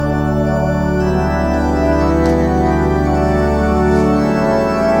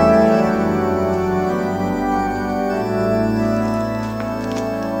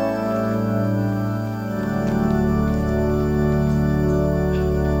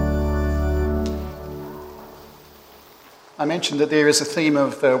I mentioned that there is a theme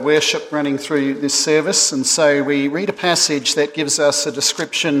of worship running through this service, and so we read a passage that gives us a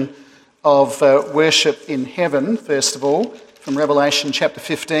description of worship in heaven, first of all, from Revelation chapter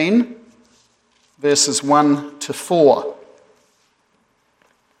 15, verses 1 to 4.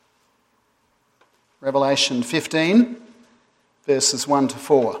 Revelation 15, verses 1 to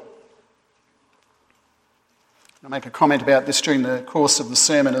 4. I'll make a comment about this during the course of the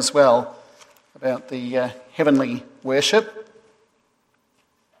sermon as well, about the heavenly worship.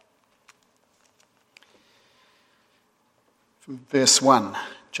 From verse 1,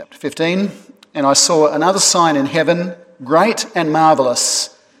 chapter 15. And I saw another sign in heaven, great and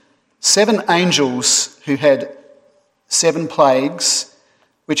marvellous, 7 angels who had 7 plagues,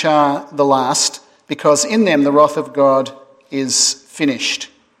 which are the last, because in them the wrath of God is finished.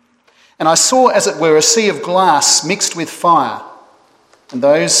 And I saw, as it were, a sea of glass mixed with fire, and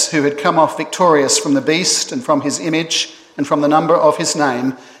those who had come off victorious from the beast and from his image and from the number of his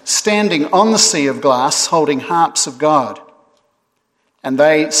name, standing on the sea of glass, holding harps of God. And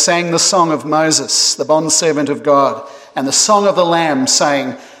they sang the song of Moses, the bondservant of God, and the song of the Lamb,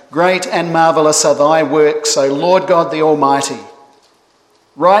 saying, Great and marvellous are thy works, O Lord God the Almighty.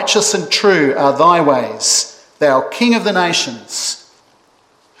 Righteous and true are thy ways, thou King of the nations.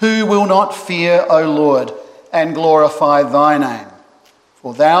 Who will not fear, O Lord, and glorify thy name?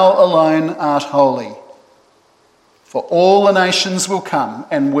 For thou alone art holy. For all the nations will come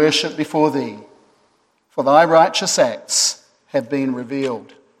and worship before thee, for thy righteous acts have been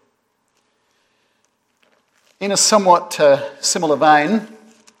revealed. In a somewhat similar vein,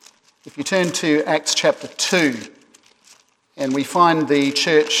 if you turn to Acts chapter 2, and we find the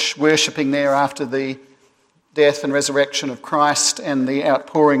church worshipping there after the death and resurrection of Christ and the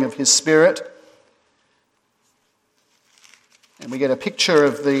outpouring of his Spirit. And we get a picture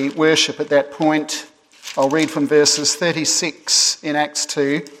of the worship at that point. I'll read from verses 36 in Acts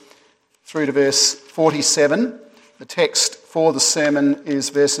 2 through to verse 47. The text for the sermon is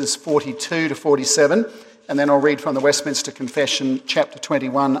verses 42 to 47, and then I'll read from the Westminster Confession, chapter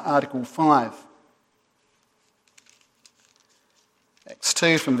 21, article 5. Acts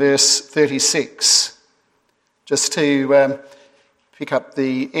 2 from verse 36. Just to pick up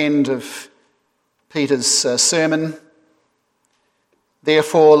the end of Peter's sermon.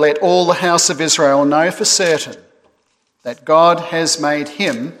 Therefore, let all the house of Israel know for certain that God has made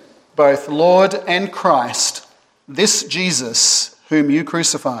him both Lord and Christ, this Jesus whom you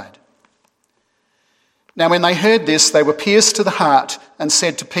crucified. Now when they heard this, they were pierced to the heart and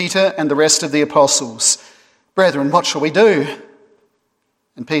said to Peter and the rest of the apostles, Brethren, what shall we do?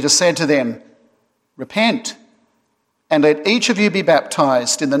 And Peter said to them, Repent, and let each of you be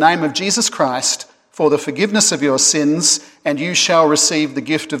baptized in the name of Jesus Christ for the forgiveness of your sins, and you shall receive the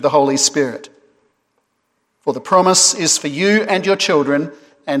gift of the Holy Spirit. For the promise is for you and your children,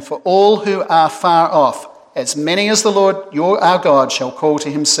 and for all who are far off, as many as the Lord our God shall call to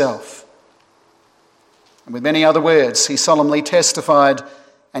himself. And with many other words he solemnly testified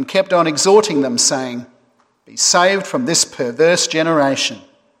and kept on exhorting them, saying, Be saved from this perverse generation.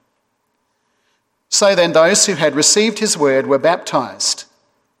 So then those who had received his word were baptized,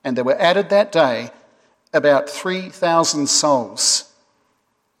 and there were added that day about 3,000 souls.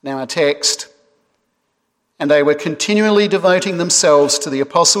 Now our text, and they were continually devoting themselves to the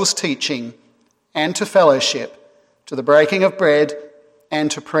apostles' teaching and to fellowship, to the breaking of bread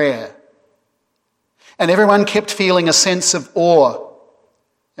and to prayer. And everyone kept feeling a sense of awe,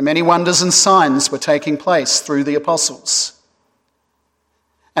 and many wonders and signs were taking place through the apostles.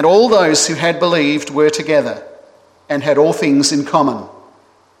 And all those who had believed were together and had all things in common.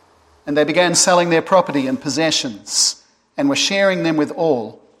 And they began selling their property and possessions and were sharing them with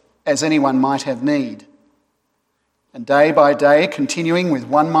all, as anyone might have need. And day by day, continuing with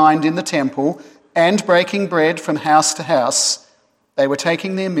one mind in the temple and breaking bread from house to house, they were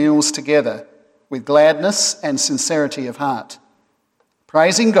taking their meals together with gladness and sincerity of heart,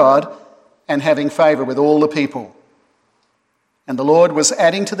 praising God and having favour with all the people. And the Lord was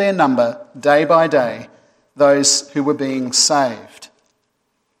adding to their number day by day those who were being saved.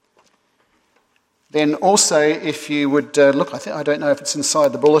 Then also, if you would look, I don't know if it's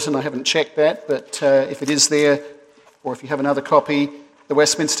inside the bulletin, I haven't checked that, but if it is there, or if you have another copy, the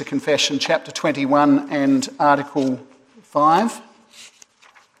Westminster Confession, chapter 21 and article 5.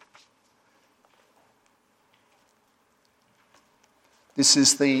 This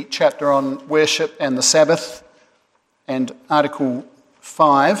is the chapter on worship and the Sabbath, and article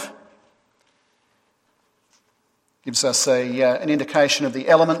 5 gives us an indication of the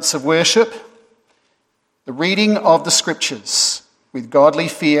elements of worship. The reading of the Scriptures with godly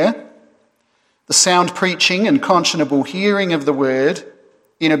fear, the the sound preaching and conscionable hearing of the word,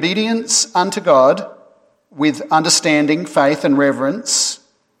 in obedience unto God, with understanding, faith and reverence,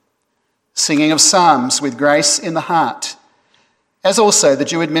 singing of psalms with grace in the heart, as also the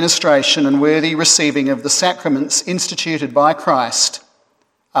due administration and worthy receiving of the sacraments instituted by Christ,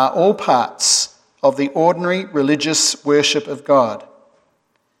 are all parts of the ordinary religious worship of God.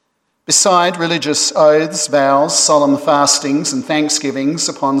 Beside religious oaths, vows, solemn fastings and thanksgivings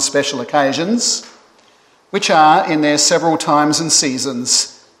upon special occasions, which are in their several times and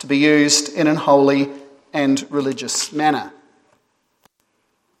seasons to be used in an holy and religious manner.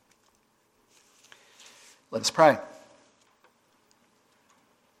 Let us pray.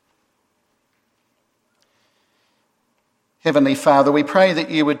 Heavenly Father, we pray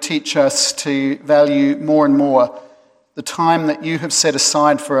that you would teach us to value more and more the time that you have set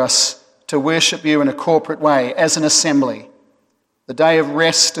aside for us to worship you in a corporate way as an assembly, the day of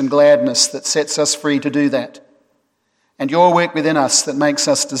rest and gladness that sets us free to do that, and your work within us that makes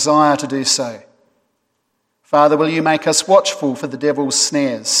us desire to do so. Father, will you make us watchful for the devil's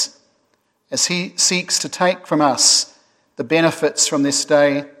snares as he seeks to take from us the benefits from this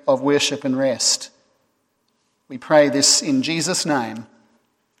day of worship and rest. We pray this in Jesus' name.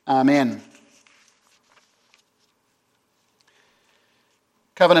 Amen.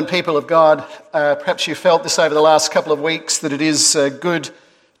 Covenant people of God, perhaps you felt this over the last couple of weeks, that it is good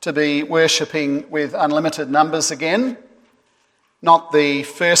to be worshipping with unlimited numbers again. Not the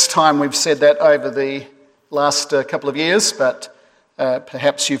first time we've said that over the last couple of years, but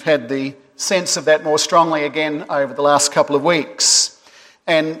perhaps you've had the sense of that more strongly again over the last couple of weeks.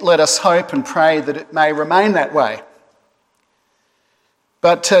 And let us hope and pray that it may remain that way.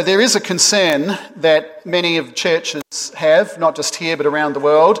 But there is a concern that many of the churches have, not just here but around the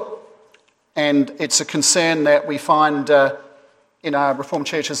world, and it's a concern that we find in our Reformed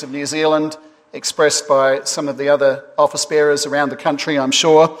churches of New Zealand, expressed by some of the other office bearers around the country, I'm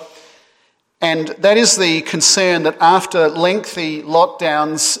sure. And that is the concern that after lengthy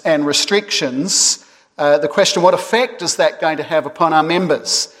lockdowns and restrictions, the question, what effect is that going to have upon our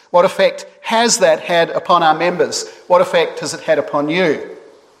members? What effect has that had upon our members? What effect has it had upon you?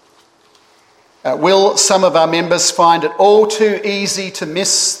 Will some of our members find it all too easy to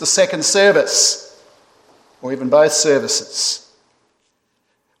miss the second service, or even both services?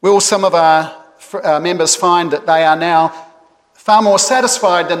 Will some of our members find that they are now far more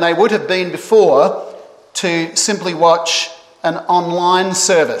satisfied than they would have been before to simply watch an online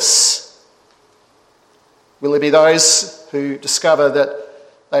service? Will there be those who discover that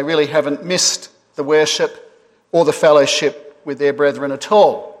they really haven't missed the worship or the fellowship with their brethren at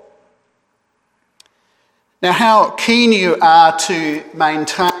all? Now, how keen you are to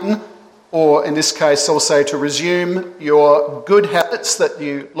maintain, or in this case also to resume, your good habits that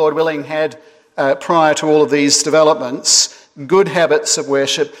you, Lord willing, had prior to all of these developments, good habits of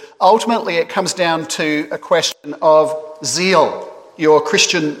worship, ultimately it comes down to a question of zeal, your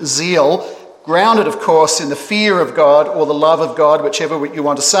Christian zeal, grounded, of course, in the fear of God or the love of God, whichever you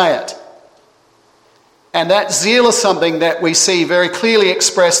want to say it. And that zeal is something that we see very clearly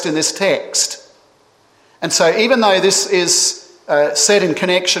expressed in this text. And so even though this is said in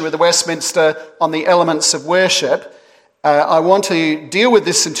connection with the Westminster on the elements of worship, I want to deal with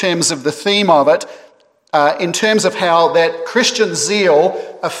this in terms of the theme of it, in terms of how that Christian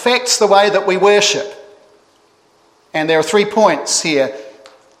zeal affects the way that we worship. And there are 3 points here.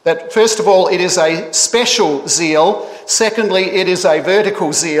 That first of all, it is a special zeal. Secondly, it is a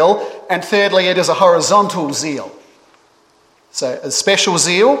vertical zeal. And thirdly, it is a horizontal zeal. So a special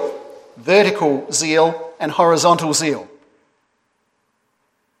zeal, vertical zeal, and horizontal zeal.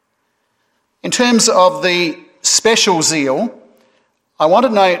 In terms of the special zeal, I want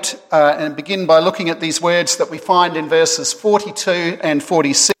to note and begin by looking at these words that we find in verses 42 and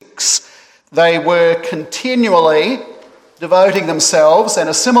 46. They were continually devoting themselves, and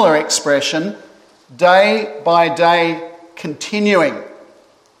a similar expression, day by day continuing.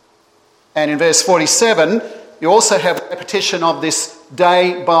 And in verse 47, you also have a repetition of this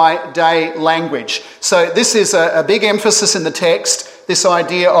day by day language. So this is a big emphasis in the text, this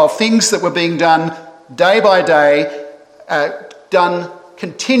idea of things that were being done day by day, done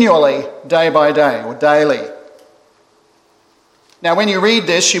continually day by day or daily. Now when you read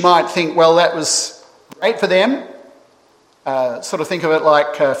this, you might think, well, that was great for them. Sort of think of it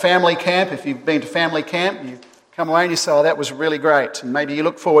like family camp. If you've been to family camp, you come away and you say, oh, that was really great. And maybe you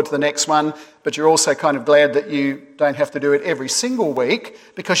look forward to the next one, but you're also kind of glad that you don't have to do it every single week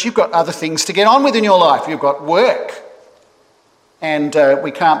because you've got other things to get on with in your life. You've got work. And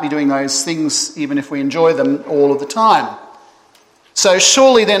we can't be doing those things even if we enjoy them all of the time. So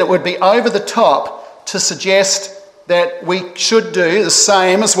surely then it would be over the top to suggest that we should do the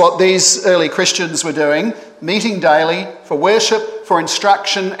same as what these early Christians were doing, meeting daily for worship, for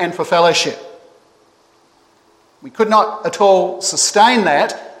instruction and for fellowship. We could not at all sustain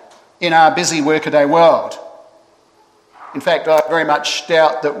that in our busy workaday world. In fact, I very much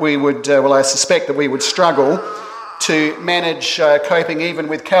doubt that we would, I suspect that we would struggle to manage coping even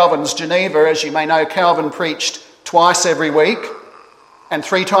with Calvin's Geneva. As you may know, Calvin preached twice every week and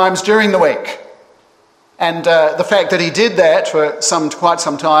 3 times during the week. And the fact that he did that for quite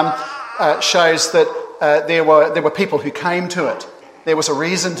some time shows that there were people who came to it. There was a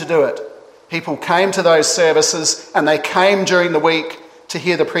reason to do it. People came to those services and they came during the week to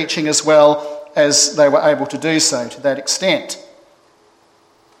hear the preaching as well as they were able to do so to that extent.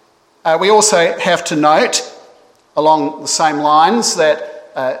 We also have to note, along the same lines, that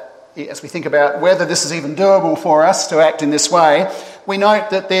as we think about whether this is even doable for us to act in this way, we note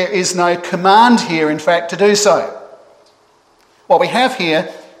that there is no command here, in fact, to do so. What we have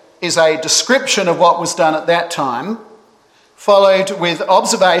here is a description of what was done at that time, followed with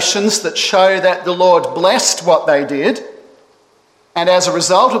observations that show that the Lord blessed what they did, and as a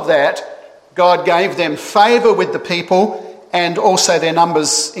result of that, God gave them favour with the people, and also their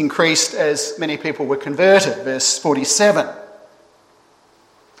numbers increased as many people were converted, verse 47.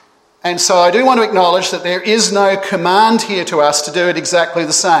 And so I do want to acknowledge that there is no command here to us to do it exactly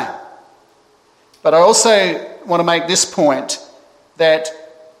the same. But I also want to make this point that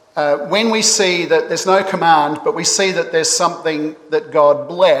when we see that there's no command, but we see that there's something that God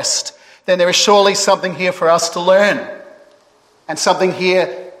blessed, then there is surely something here for us to learn. And something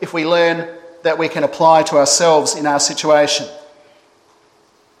here, if we learn, that we can apply to ourselves in our situation.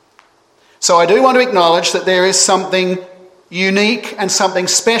 So I do want to acknowledge that there is something unique and something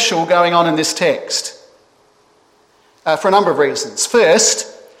special going on in this text for a number of reasons.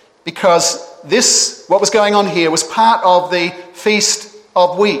 First, because what was going on here was part of the Feast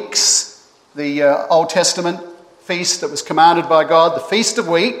of Weeks, the Old Testament feast that was commanded by God, the Feast of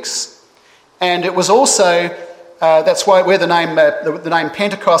Weeks, and it was also that's where the name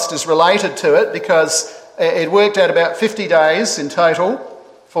Pentecost is related to it, because it worked out about 50 days in total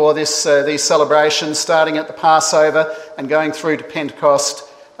for these celebrations, starting at the Passover and going through to Pentecost.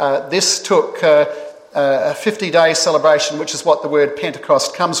 This took a 50-day celebration, which is what the word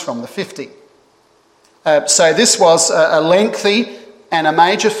Pentecost comes from, the 50. So this was a lengthy and a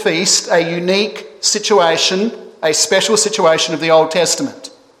major feast, a unique situation, a special situation of the Old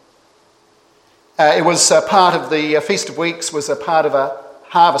Testament. It was part of the Feast of Weeks, was a part of a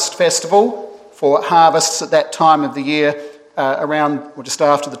harvest festival for harvests at that time of the year, around or just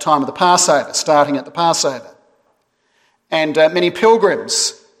after the time of the Passover, starting at the Passover. And many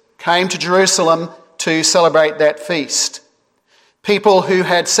pilgrims came to Jerusalem to celebrate that feast. People who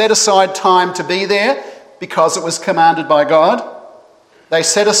had set aside time to be there because it was commanded by God. They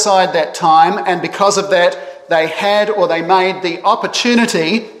set aside that time, and because of that, they had or they made the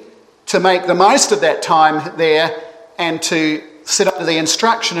opportunity to make the most of that time there and to sit under the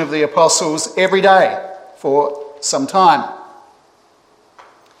instruction of the apostles every day for some time.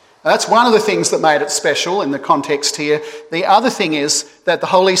 That's one of the things that made it special in the context here. The other thing is that the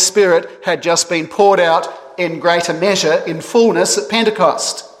Holy Spirit had just been poured out in greater measure, in fullness at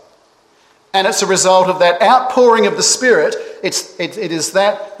Pentecost. And it's a result of that outpouring of the Spirit, it is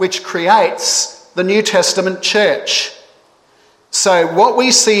that which creates the New Testament church. So what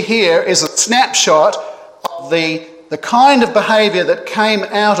we see here is a snapshot of the kind of behaviour that came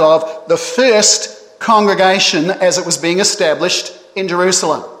out of the first congregation as it was being established in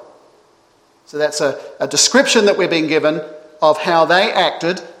Jerusalem. So that's a description that we're being given of how they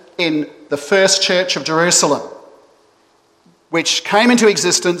acted in the first church of Jerusalem, which came into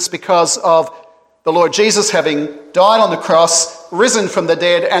existence because of the Lord Jesus having died on the cross, risen from the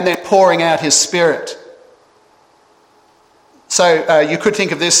dead, and then pouring out his Spirit. So you could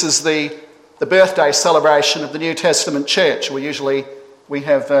think of this as the birthday celebration of the New Testament church. We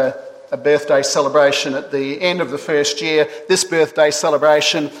have a birthday celebration at the end of the first year. This birthday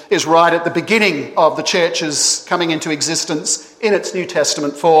celebration is right at the beginning of the church's coming into existence in its New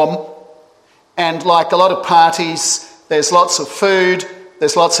Testament form. And like a lot of parties, there's lots of food,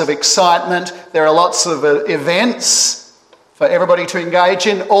 there's lots of excitement, there are lots of events for everybody to engage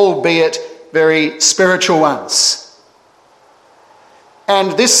in, albeit very spiritual ones.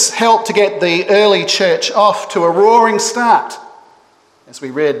 And this helped to get the early church off to a roaring start. As we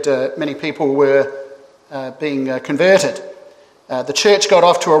read, many people were being converted. The church got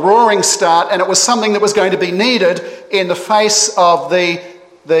off to a roaring start, and it was something that was going to be needed in the face of the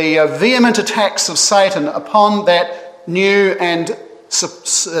vehement attacks of Satan upon that new and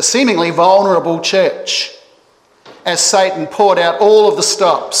seemingly vulnerable church, as Satan poured out all of the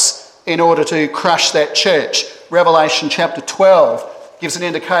stops in order to crush that church. Revelation chapter 12 gives an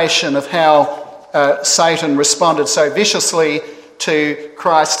indication of how Satan responded so viciously to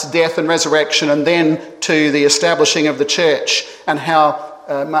Christ's death and resurrection, and then to the establishing of the church, and how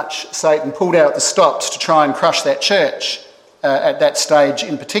much Satan pulled out the stops to try and crush that church at that stage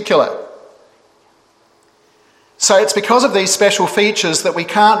in particular. So it's because of these special features that we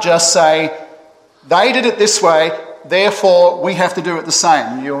can't just say, they did it this way, therefore we have to do it the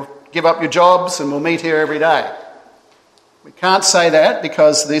same. You'll give up your jobs and we'll meet here every day. We can't say that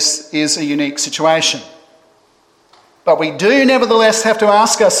because this is a unique situation. But we do nevertheless have to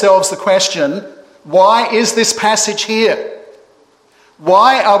ask ourselves the question, why is this passage here?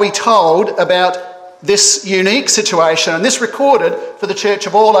 Why are we told about this unique situation, and this recorded for the church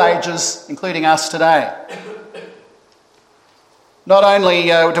of all ages, including us today? Not only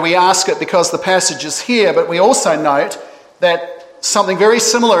do we ask it because the passage is here, but we also note that something very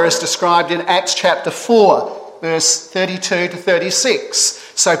similar is described in Acts chapter 4, verse 32 to 36.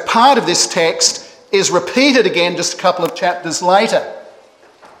 So part of this text is repeated again just a couple of chapters later.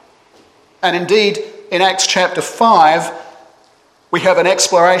 And indeed, in Acts chapter 5, we have an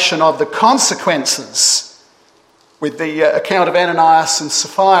exploration of the consequences with the account of Ananias and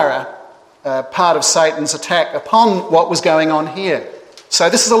Sapphira, part of Satan's attack upon what was going on here. So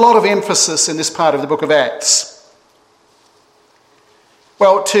this is a lot of emphasis in this part of the book of Acts.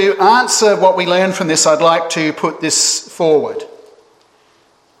 Well, to answer what we learn from this, I'd like to put this forward.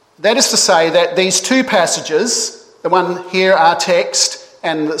 That is to say that these two passages, the one here, our text,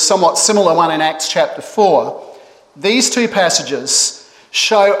 and the somewhat similar one in Acts chapter 4, these two passages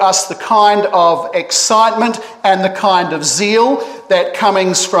show us the kind of excitement and the kind of zeal that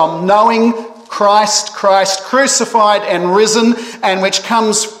comes from knowing Christ crucified and risen, and which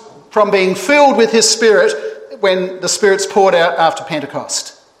comes from being filled with his Spirit when the Spirit's poured out after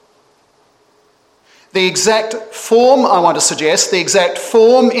Pentecost. The exact form, I want to suggest, the exact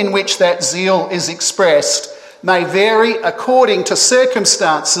form in which that zeal is expressed may vary according to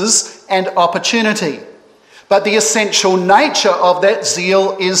circumstances and opportunity. But the essential nature of that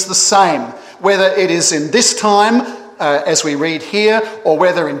zeal is the same, whether it is in this time, as we read here, or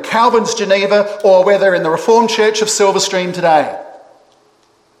whether in Calvin's Geneva, or whether in the Reformed Church of Silverstream today.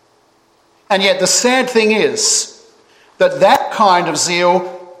 And yet the sad thing is that that kind of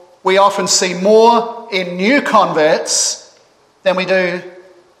zeal we often see more in new converts than we do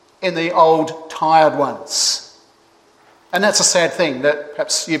in the old, tired ones. And that's a sad thing, that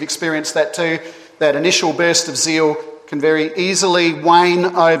perhaps you've experienced that too. That initial burst of zeal can very easily wane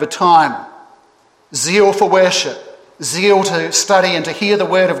over time. Zeal for worship, zeal to study and to hear the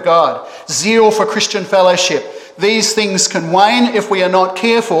word of God, zeal for Christian fellowship. These things can wane if we are not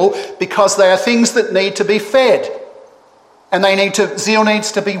careful, because they are things that need to be fed. And zeal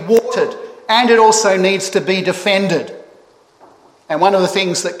needs to be watered, and it also needs to be defended. And one of the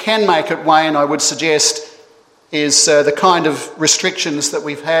things that can make it wane, I would suggest, is the kind of restrictions that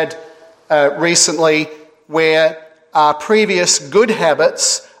we've had recently, where our previous good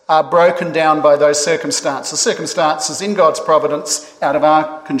habits are broken down by those circumstances in God's providence, out of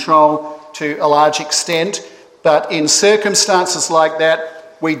our control to a large extent. But in circumstances like that,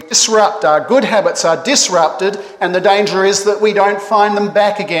 we disrupt, our good habits are disrupted, and the danger is that we don't find them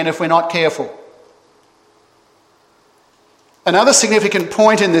back again if we're not careful. Another significant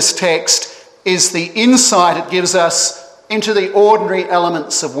point in this text is the insight it gives us into the ordinary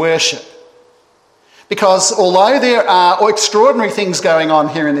elements of worship. Because although there are extraordinary things going on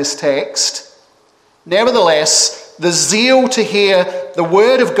here in this text, nevertheless, the zeal to hear the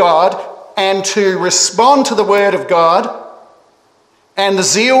word of God and to respond to the word of God, and the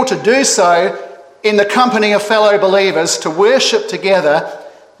zeal to do so in the company of fellow believers, to worship together,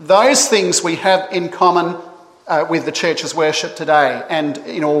 those things we have in common with the church's worship today and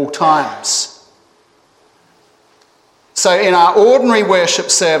in all times. So in our ordinary worship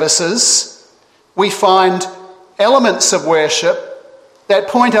services, we find elements of worship that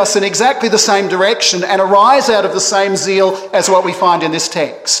point us in exactly the same direction and arise out of the same zeal as what we find in this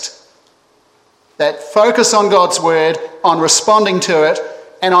text. That focus on God's word, on responding to it,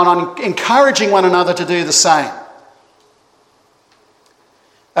 and on encouraging one another to do the same.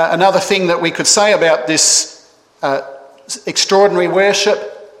 Another thing that we could say about this extraordinary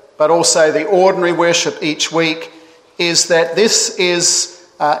worship, but also the ordinary worship each week, is that this is,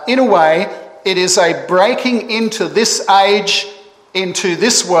 in a way, it is a breaking into this age, into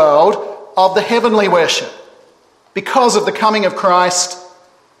this world of the heavenly worship. Because of the coming of Christ,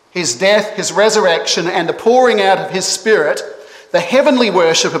 his death, his resurrection, and the pouring out of his Spirit, the heavenly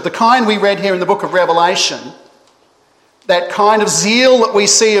worship of the kind we read here in the book of Revelation, that kind of zeal that we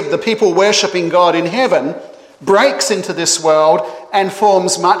see of the people worshipping God in heaven, breaks into this world and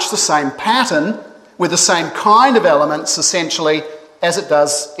forms much the same pattern with the same kind of elements, essentially, as it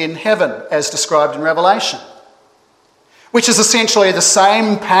does in heaven, as described in Revelation, which is essentially the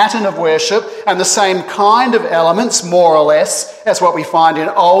same pattern of worship and the same kind of elements, more or less, as what we find in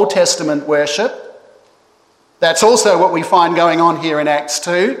Old Testament worship. That's also what we find going on here in Acts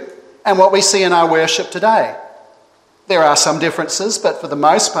 2 and what we see in our worship today. There are some differences, but for the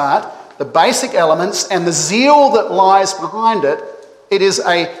most part, the basic elements and the zeal that lies behind it, it is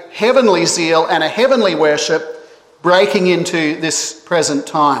a heavenly zeal and a heavenly worship breaking into this present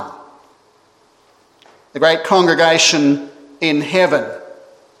time. The great congregation in heaven,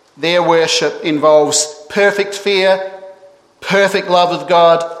 their worship involves perfect fear, perfect love of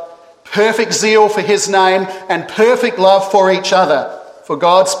God, perfect zeal for his name, and perfect love for each other, for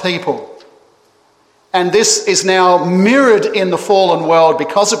God's people. And this is now mirrored in the fallen world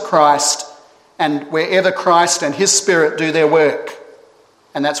because of Christ and wherever Christ and his Spirit do their work.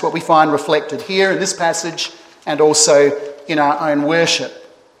 And that's what we find reflected here in this passage and also in our own worship.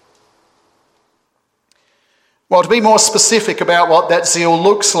 Well, to be more specific about what that zeal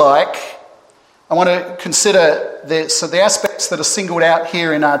looks like, I want to consider the aspects that are singled out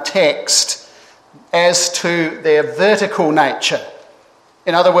here in our text as to their vertical nature.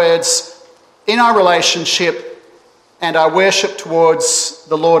 In other words, in our relationship and our worship towards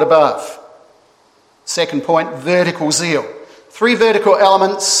the Lord above. Second point, vertical zeal. 3 vertical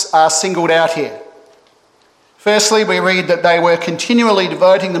elements are singled out here. Firstly, we read that they were continually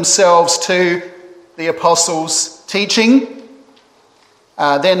devoting themselves to the apostles' teaching.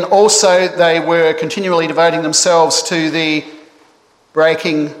 Then also they were continually devoting themselves to the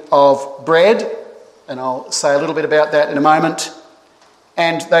breaking of bread, and I'll say a little bit about that in a moment.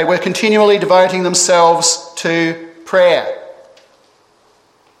 And they were continually devoting themselves to prayer.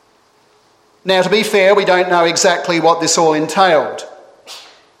 Now, to be fair, we don't know exactly what this all entailed.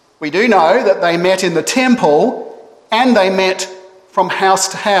 We do know that they met in the temple and they met from house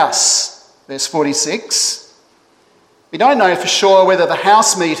to house. Verse 46. We don't know for sure whether the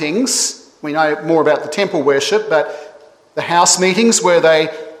house meetings, we know more about the temple worship, but the house meetings, were they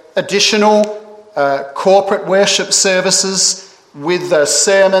additional corporate worship services with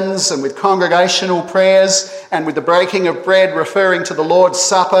sermons and with congregational prayers and with the breaking of bread referring to the Lord's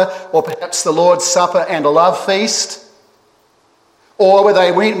Supper, or perhaps the Lord's Supper and a love feast? Or were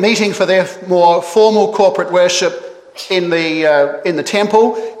they meeting for their more formal corporate worship in the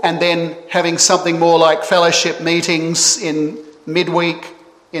temple and then having something more like fellowship meetings in midweek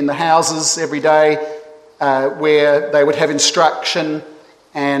in the houses every day where they would have instruction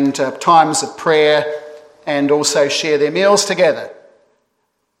and times of prayer and also share their meals together,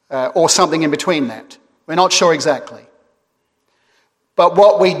 or something in between that? We're not sure exactly. But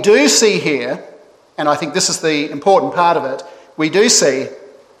what we do see here, and I think this is the important part of it, we do see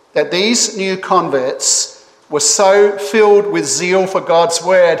that these new converts were so filled with zeal for God's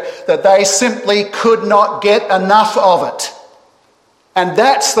word that they simply could not get enough of it. And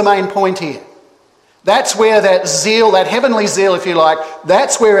that's the main point here. That's where that zeal, that heavenly zeal, if you like,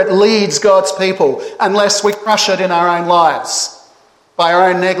 that's where it leads God's people, unless we crush it in our own lives by our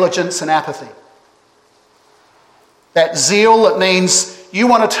own negligence and apathy. That zeal that means you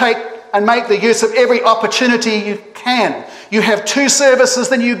want to take and make the use of every opportunity you can. You have 2 services,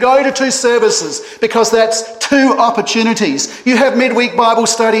 then you go to 2 services because that's 2 opportunities. You have midweek Bible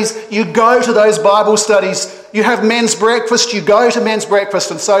studies, you go to those Bible studies. You have men's breakfast, you go to men's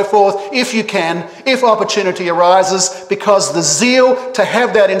breakfast and so forth, if you can, if opportunity arises, because the zeal to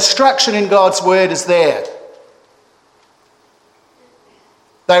have that instruction in God's word is there.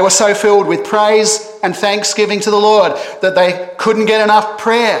 They were so filled with praise and thanksgiving to the Lord that they couldn't get enough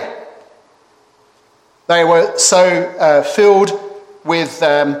prayer. They were so filled with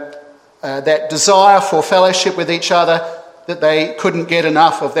that desire for fellowship with each other that they couldn't get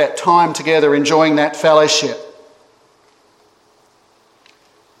enough of that time together enjoying that fellowship.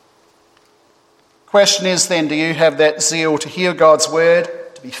 Question is then, do you have that zeal to hear God's word,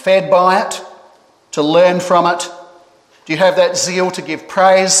 to be fed by it, to learn from it? Do you have that zeal to give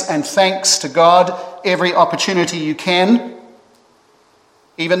praise and thanks to God every opportunity you can?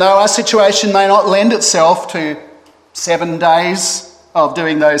 Even though our situation may not lend itself to 7 days of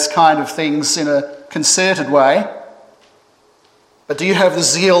doing those kind of things in a concerted way, but do you have the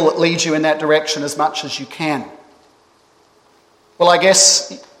zeal that leads you in that direction as much as you can? Well, I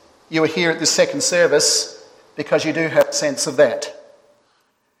guess you are here at this second service because you do have a sense of that.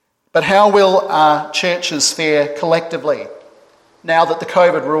 But how will our churches fare collectively now that the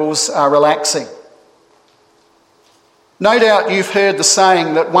COVID rules are relaxing? No doubt you've heard the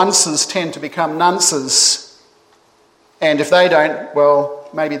saying that onces tend to become nunces, and if they don't, well,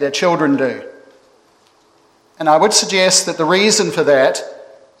 maybe their children do. And I would suggest that the reason for that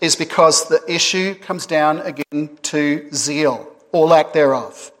is because the issue comes down again to zeal, or lack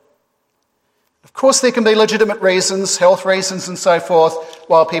thereof. Of course, there can be legitimate reasons, health reasons and so forth,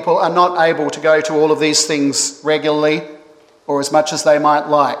 while people are not able to go to all of these things regularly or as much as they might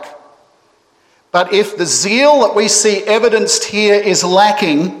like. But if the zeal that we see evidenced here is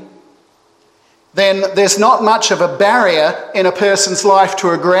lacking, then there's not much of a barrier in a person's life to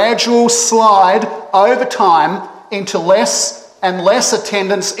a gradual slide over time into less and less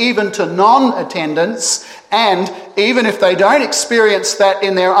attendance, even to non-attendance. And even if they don't experience that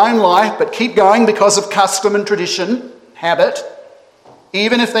in their own life, but keep going because of custom and tradition, habit,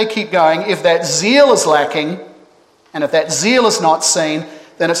 even if they keep going, if that zeal is lacking, and if that zeal is not seen,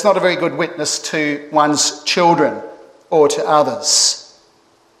 then it's not a very good witness to one's children or to others.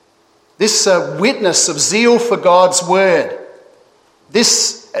 This witness of zeal for God's word,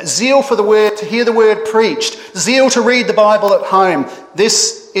 this zeal for the word, to hear the word preached, zeal to read the Bible at home,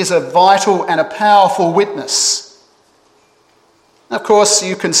 this is a vital and a powerful witness. Of course,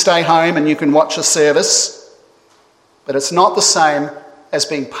 you can stay home and you can watch a service, but it's not the same as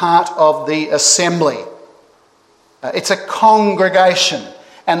being part of the assembly. It's a congregation,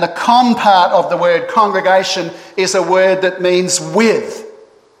 and the con part of the word congregation is a word that means with.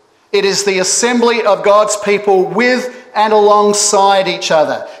 It is the assembly of God's people with and alongside each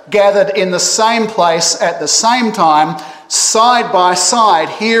other, gathered in the same place at the same time, side by side,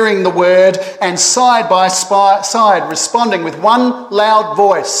 hearing the word, and side by side responding with one loud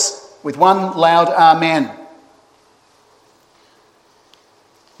voice, with one loud amen.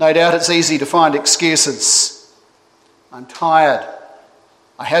 No doubt it's easy to find excuses. I'm tired.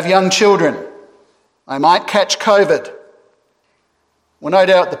 I have young children. I might catch COVID. Well, no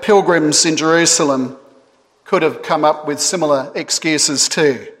doubt the pilgrims in Jerusalem could have come up with similar excuses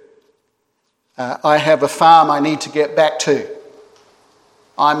too. I have a farm I need to get back to.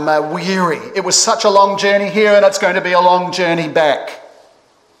 I'm weary. It was such a long journey here and it's going to be a long journey back.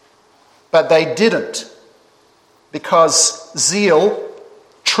 But they didn't, because zeal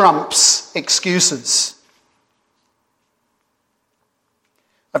trumps excuses.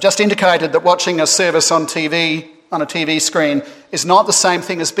 I've just indicated that watching a service on TV, on a TV screen, is not the same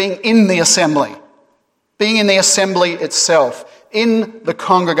thing as being in the assembly. Being in the assembly itself, in the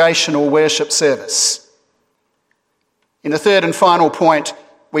congregational worship service. In the third and final point,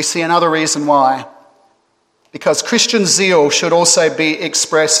 we see another reason why. Because Christian zeal should also be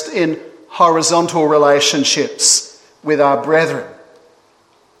expressed in horizontal relationships with our brethren.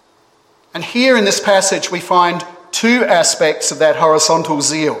 And here in this passage we find two aspects of that horizontal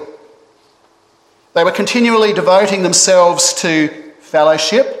zeal. They were continually devoting themselves to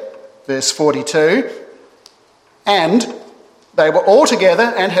fellowship, verse 42, and they were all together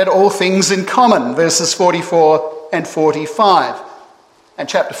and had all things in common, verses 44 and 45. And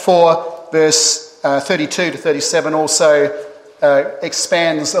chapter 4, verse 32 to 37 also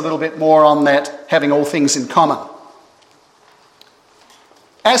expands a little bit more on that, having all things in common.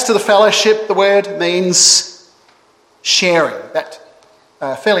 As to the fellowship, the word means sharing. That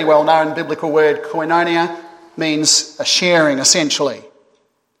fairly well-known biblical word, koinonia, means a sharing, essentially.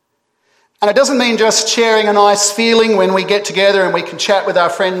 And it doesn't mean just sharing a nice feeling when we get together and we can chat with our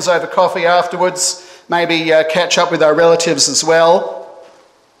friends over coffee afterwards, maybe catch up with our relatives as well.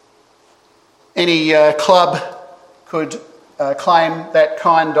 Any club could claim that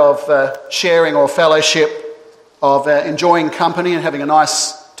kind of sharing or fellowship of enjoying company and having a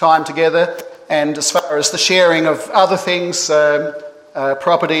nice time together. And as far as the sharing of other things,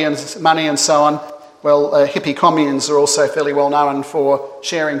 property and money and so on, well, hippie communes are also fairly well known for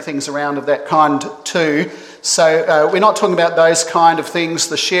sharing things around of that kind too. So we're not talking about those kind of things,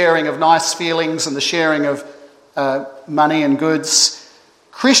 the sharing of nice feelings and the sharing of money and goods.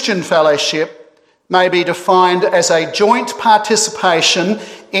 Christian fellowship may be defined as a joint participation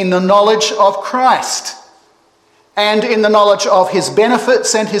in the knowledge of Christ and in the knowledge of his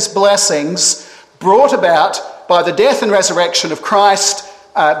benefits and his blessings brought about by the death and resurrection of Christ,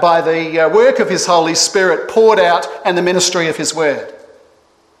 by the work of his Holy Spirit poured out and the ministry of his word.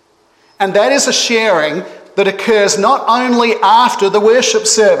 And that is a sharing that occurs not only after the worship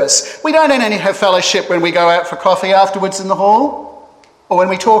service. We don't only have fellowship when we go out for coffee afterwards in the hall or when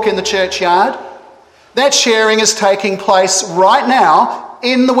we talk in the churchyard. That sharing is taking place right now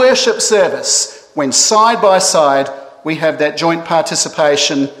in the worship service, when side by side we have that joint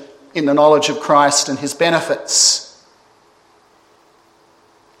participation in the knowledge of Christ and his benefits.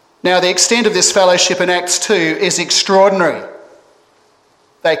 Now, the extent of this fellowship in Acts 2 is extraordinary.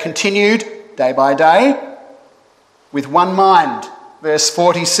 They continued day by day with one mind. Verse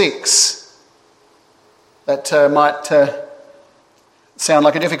 46. That might sound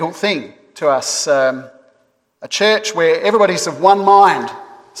like a difficult thing to us. A church where everybody's of one mind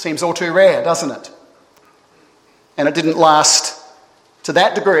seems all too rare, doesn't it? And it didn't last to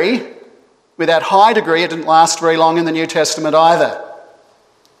that degree. With that high degree, it didn't last very long in the New Testament either.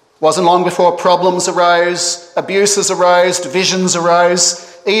 It wasn't long before problems arose, abuses arose, divisions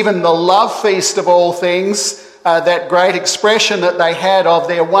arose, even the love feast of all things, that great expression that they had of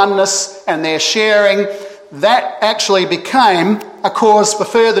their oneness and their sharing, that actually became a cause for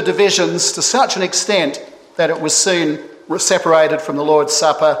further divisions to such an extent that it was soon separated from the Lord's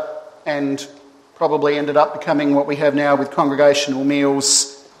Supper and probably ended up becoming what we have now with congregational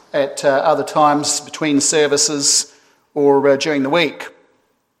meals at other times between services or during the week.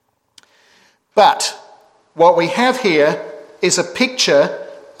 But what we have here is a picture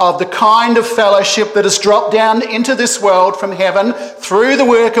of the kind of fellowship that has dropped down into this world from heaven through the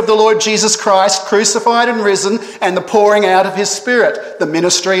work of the Lord Jesus Christ, crucified and risen, and the pouring out of his Spirit, the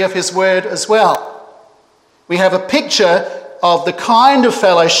ministry of his word as well. We have a picture of the kind of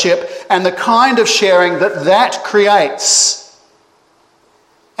fellowship and the kind of sharing that creates.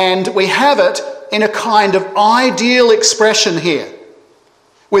 And we have it in a kind of ideal expression here.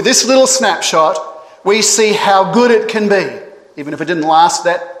 With this little snapshot, we see how good it can be, even if it didn't last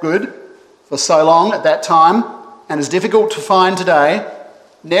that good for so long at that time and is difficult to find today.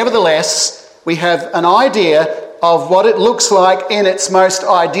 Nevertheless, we have an idea of what it looks like in its most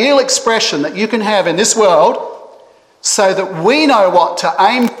ideal expression that you can have in this world, so that we know what to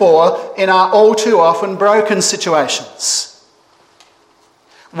aim for in our all too often broken situations.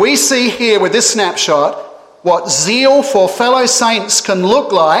 We see here with this snapshot what zeal for fellow saints can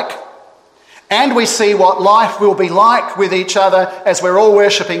look like, and we see what life will be like with each other as we're all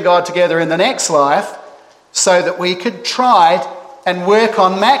worshipping God together in the next life, so that we could try and work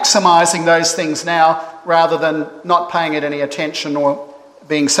on maximising those things now rather than not paying it any attention or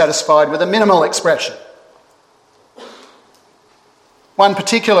being satisfied with a minimal expression. One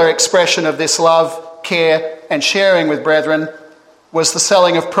particular expression of this love, care and sharing with brethren was the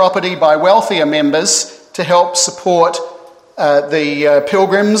selling of property by wealthier members to help support the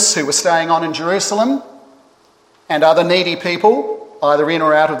pilgrims who were staying on in Jerusalem and other needy people, either in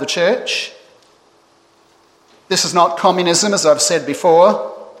or out of the church. This is not communism, as I've said before.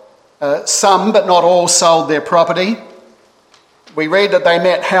 Some, but not all, sold their property. We read that they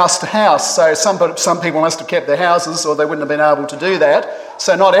met house to house, so some people must have kept their houses or they wouldn't have been able to do that.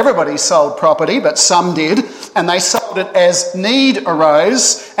 So not everybody sold property, but some did, and they sold it as need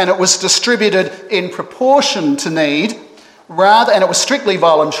arose, and it was distributed in proportion to need, and it was strictly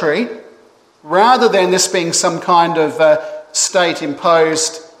voluntary, rather than this being some kind of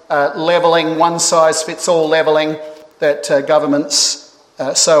state-imposed levelling, one-size-fits-all levelling that governments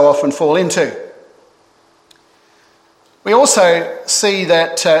so often fall into. We also see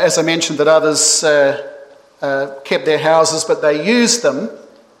that, as I mentioned, that others kept their houses, but they used them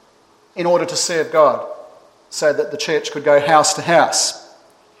in order to serve God, so that the church could go house to house.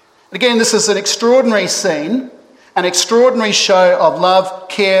 Again, this is an extraordinary scene, an extraordinary show of love,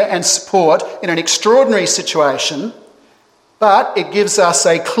 care and support in an extraordinary situation, but it gives us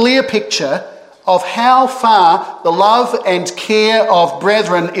a clear picture of how far the love and care of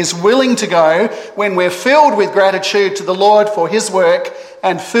brethren is willing to go when we're filled with gratitude to the Lord for his work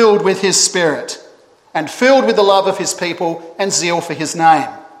and filled with his Spirit and filled with the love of his people and zeal for his name.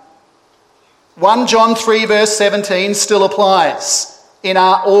 1 John 3 verse 17 still applies in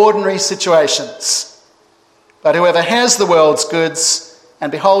our ordinary situations. But whoever has the world's goods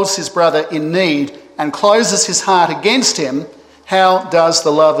and beholds his brother in need and closes his heart against him, how does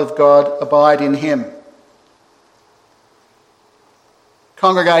the love of God abide in him?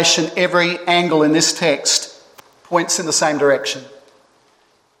 Congregation, every angle in this text points in the same direction.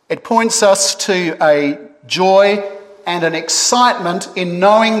 It points us to a joy and an excitement in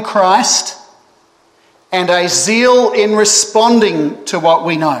knowing Christ and a zeal in responding to what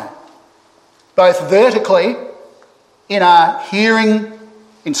we know, both vertically in our hearing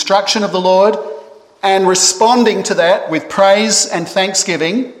instruction of the Lord and responding to that with praise and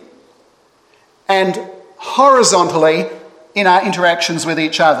thanksgiving, and horizontally in our interactions with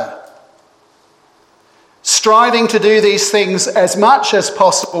each other. Striving to do these things as much as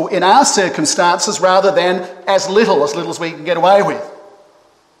possible in our circumstances rather than as little as we can get away with.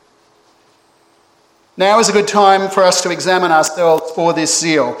 Now is a good time for us to examine ourselves for this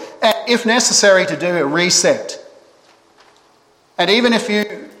zeal, and if necessary to do a reset. And even if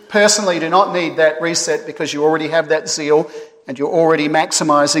you personally do not need that reset because you already have that zeal and you're already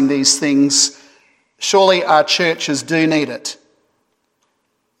maximising these things, surely our churches do need it.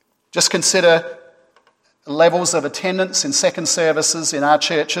 Just consider levels of attendance in second services in our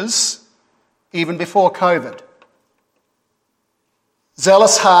churches, even before COVID.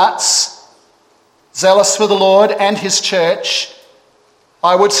 Zealous hearts, zealous for the Lord and his church,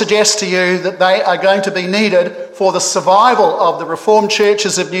 I would suggest to you that they are going to be needed for the survival of the Reformed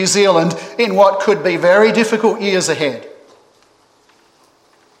churches of New Zealand in what could be very difficult years ahead,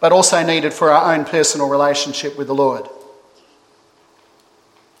 but also needed for our own personal relationship with the Lord.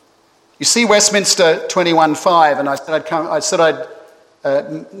 You see Westminster 21:5, and I said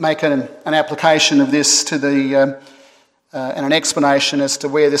I'd make an application of this to the and an explanation as to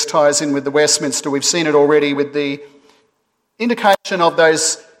where this ties in with the Westminster. We've seen it already with the indication of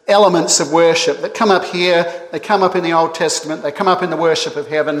those elements of worship that come up here, they come up in the Old Testament, they come up in the worship of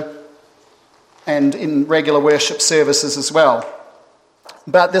heaven and in regular worship services as well.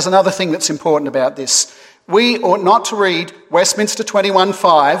 But there's another thing that's important about this. We ought not to read Westminster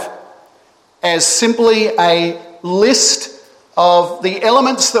 21:5 as simply a list of the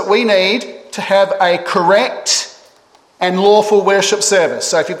elements that we need to have a correct and lawful worship service.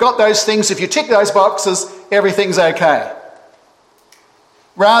 So if you've got those things, if you tick those boxes, everything's okay.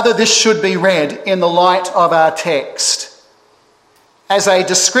 Rather, this should be read in the light of our text as a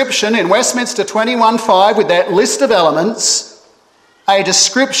description in Westminster 21:5 with that list of elements, a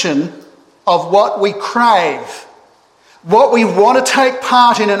description of what we crave, what we want to take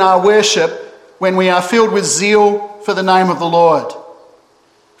part in our worship when we are filled with zeal for the name of the Lord,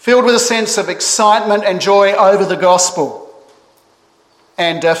 filled with a sense of excitement and joy over the gospel,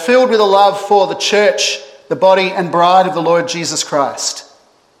 and filled with a love for the church, the body and bride of the Lord Jesus Christ.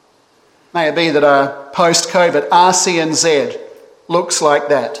 May it be that our post-COVID RCNZ looks like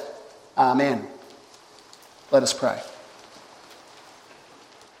that. Amen. Let us pray.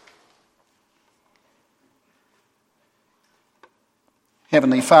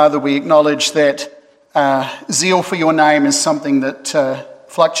 Heavenly Father, we acknowledge that zeal for your name is something that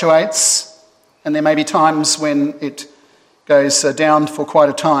fluctuates, and there may be times when it goes down for quite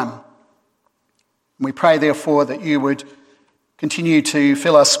a time. We pray, therefore, that you would continue to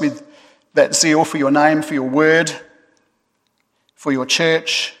fill us with that zeal for your name, for your word, for your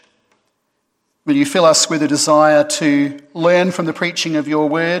church. Will you fill us with a desire to learn from the preaching of your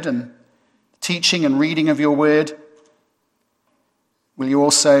word and teaching and reading of your word? Will you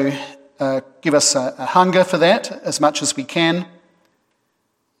also give us a hunger for that as much as we can,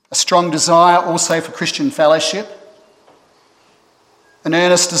 a strong desire also for Christian fellowship, an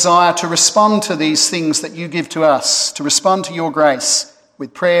earnest desire to respond to these things that you give to us, to respond to your grace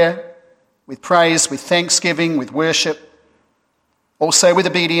with prayer, with praise, with thanksgiving, with worship, also with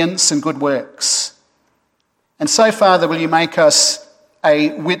obedience and good works. And so, Father, will you make us a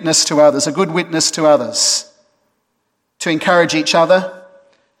witness to others, a good witness to others, to encourage each other,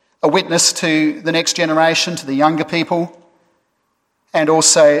 a witness to the next generation, to the younger people, and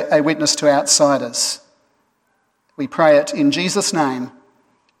also a witness to outsiders. We pray it in Jesus' name.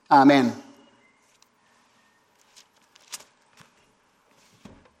 Amen.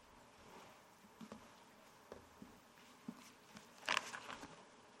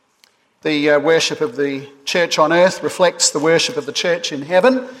 The worship of the church on earth reflects the worship of the church in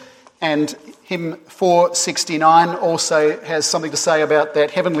heaven, and hymn 469 also has something to say about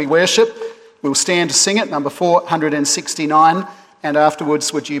that heavenly worship. We'll stand to sing it, number 469, and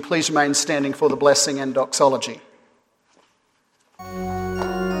afterwards would you please remain standing for the blessing and doxology.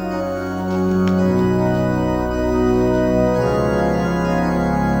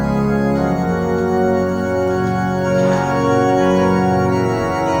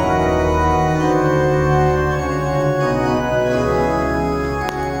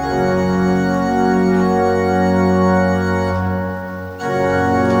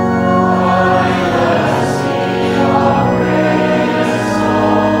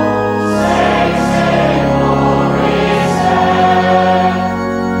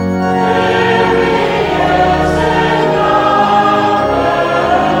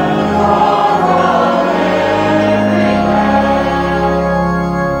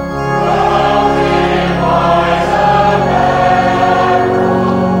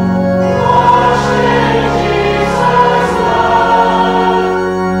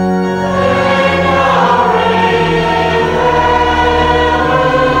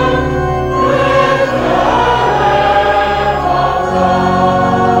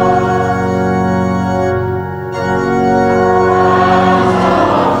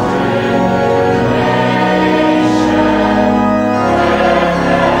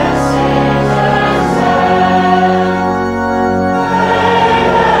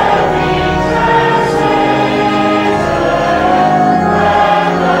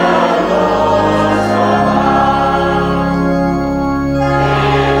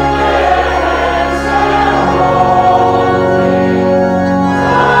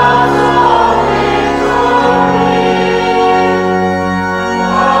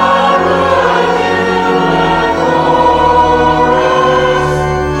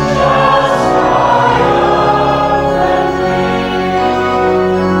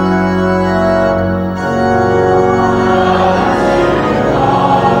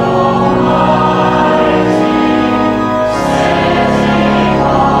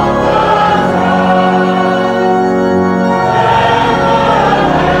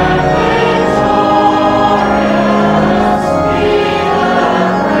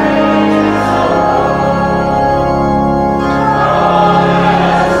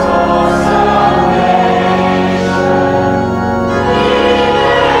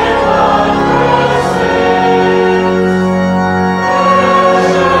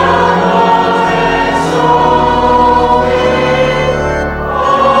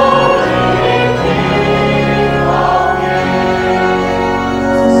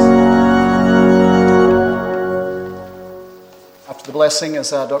 blessing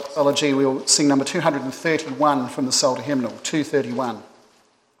as our doxology, we'll sing number 231 from the Psalter hymnal, 231.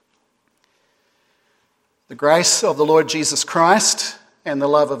 The grace of the Lord Jesus Christ and the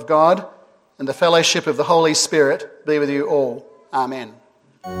love of God and the fellowship of the Holy Spirit be with you all. Amen.